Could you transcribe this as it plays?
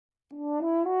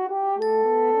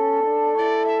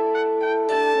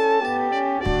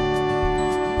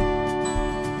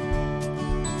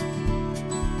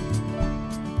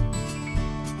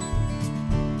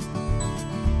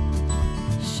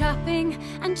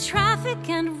traffic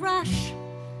and rush.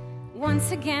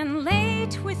 Once again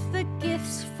late with the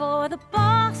gifts for the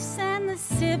boss and the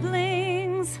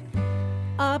siblings.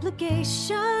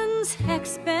 Obligations,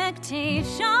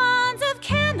 expectations of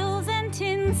candles and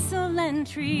tinsel and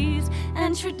trees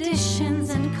and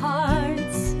traditions and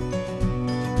cards.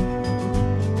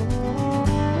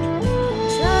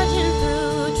 Trudging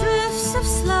through drifts of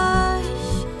slush,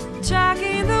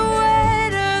 tracking the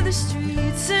weight of the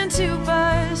streets into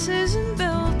buses and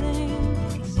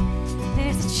buildings.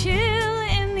 There's a chill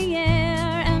in the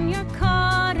air and you're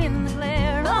caught in the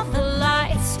glare of the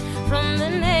lights from the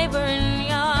neighboring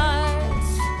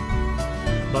yards.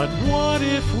 But what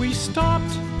if we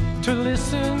stopped to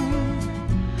listen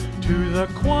to the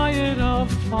quiet of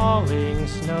falling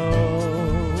snow?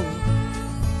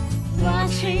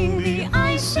 Watching the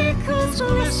icicles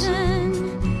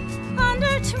glisten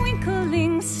under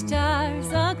twinkling stars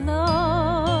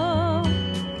aglow.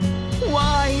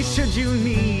 Why should you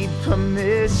need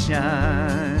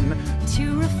permission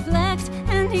to reflect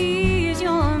and ease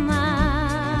your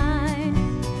mind?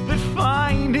 But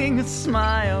finding a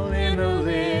smile in a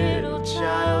little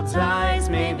child's eyes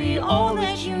may be all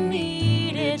that you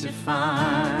needed to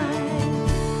find.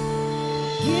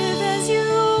 Give as you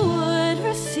would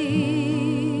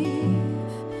receive.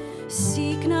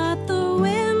 Seek not the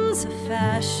winds of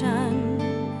fashion.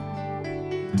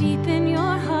 Deep in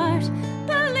your heart,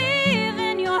 believe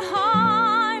in your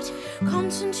heart.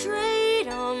 Concentrate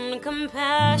on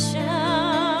compassion.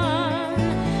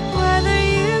 Whether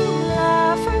you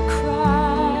laugh or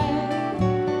cry,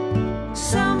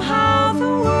 somehow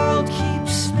the world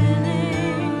keeps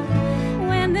spinning.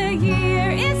 When the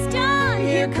year is done,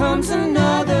 here comes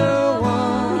another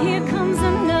one. Here comes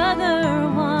another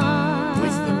one.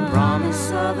 With the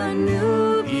promise of a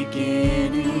new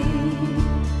beginning.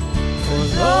 For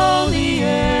though the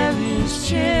air is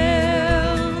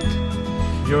chilled,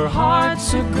 your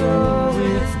heart's aglow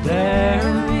with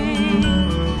daring.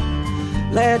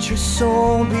 Let your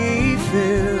soul be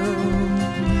filled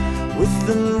with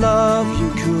the love you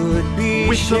could be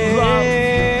with sharing. The love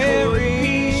you could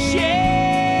be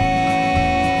sharing.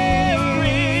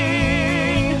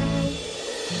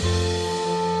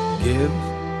 Give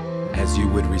as you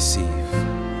would receive.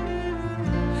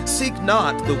 Seek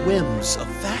not the whims of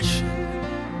fashion.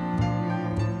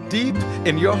 Deep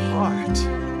in your heart,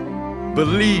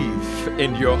 believe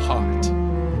in your heart.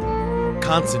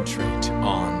 Concentrate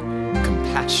on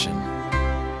compassion.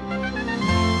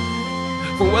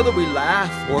 For whether we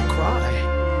laugh or cry,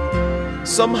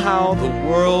 somehow the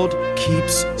world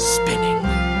keeps spinning.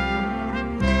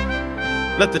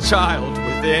 Let the child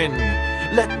within,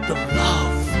 let the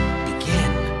love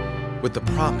begin with the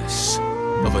promise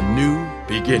of a new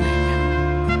beginning.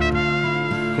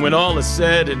 When all is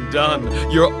said and done,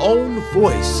 your own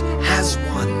voice has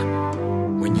won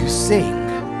when you sing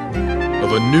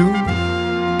of a new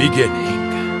beginning.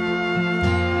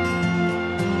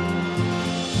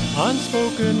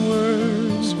 Unspoken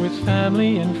words with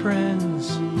family and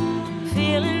friends.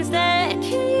 Feelings that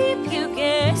keep you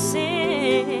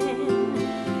guessing.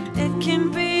 It can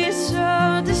be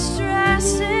so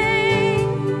distressing.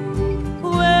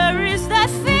 Where is that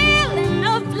feeling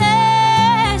of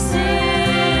blessing?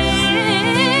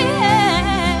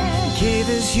 Give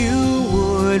as you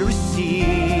would receive.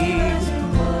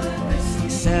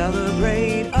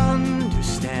 Celebrate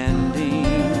understanding.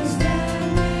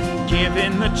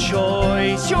 Given the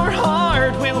choice, your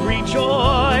heart will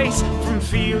rejoice from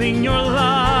feeling your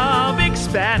love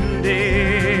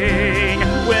expanding.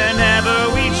 Whenever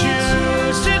we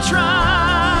choose to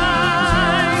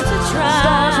try,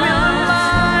 stars will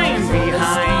align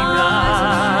behind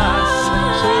us.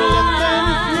 So let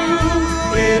them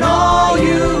through in all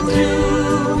you do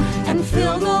and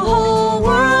fill the whole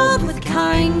world with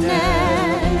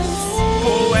kindness.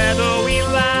 For whether we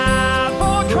laugh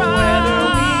or cry,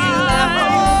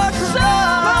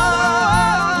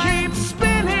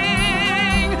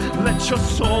 let your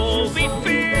soul be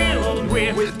filled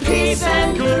with peace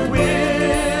and goodwill,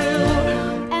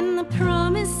 and the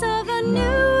promise of a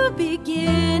new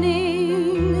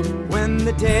beginning. When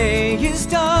the day is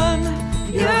done,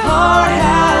 your heart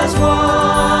has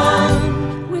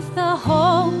won. With the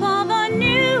hope of a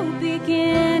new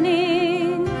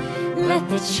beginning, let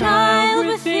the child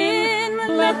within,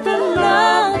 let the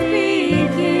love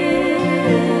begin.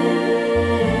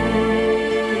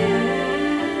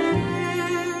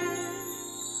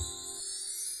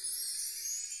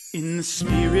 In the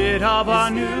spirit of our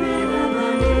new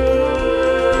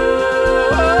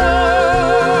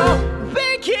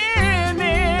beginning,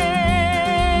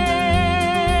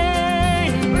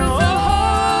 with the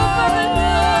hope of a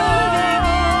new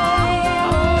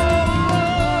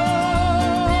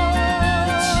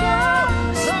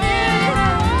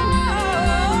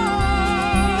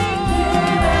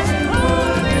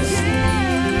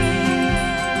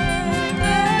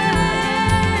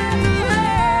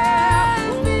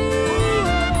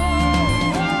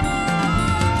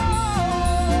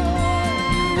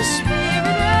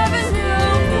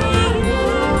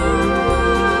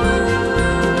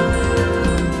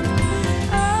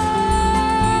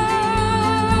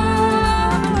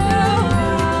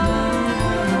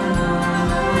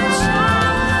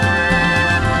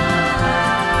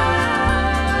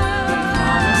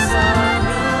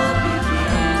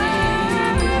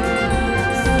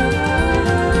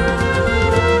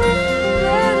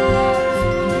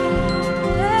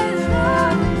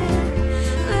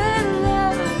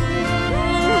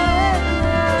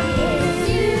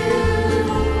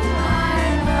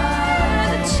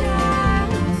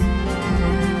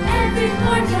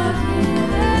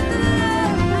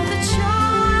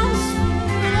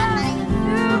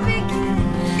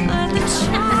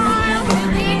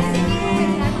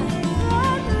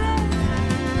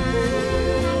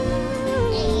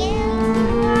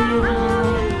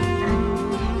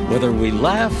Whether we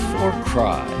laugh or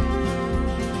cry,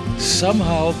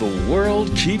 somehow the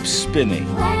world keeps spinning.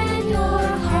 When your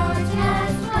heart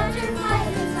has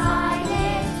butterflies inside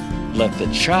it, Let the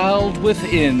child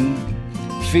within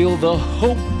feel the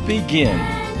hope begin.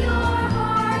 and your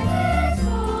heart is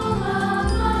full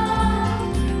of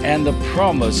love. And the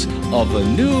promise of a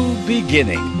new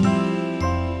beginning.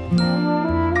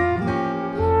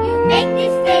 You make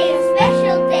this day a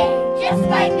special day just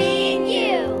by being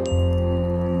you.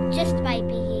 Just by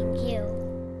being you.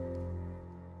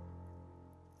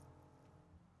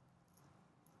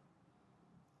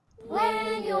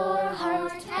 When your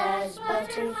heart has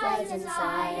butterflies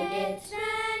inside it,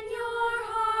 Then your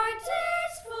heart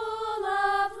is full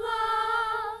of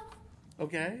love.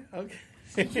 Okay.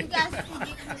 you guys can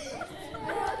do this.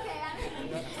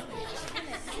 Okay,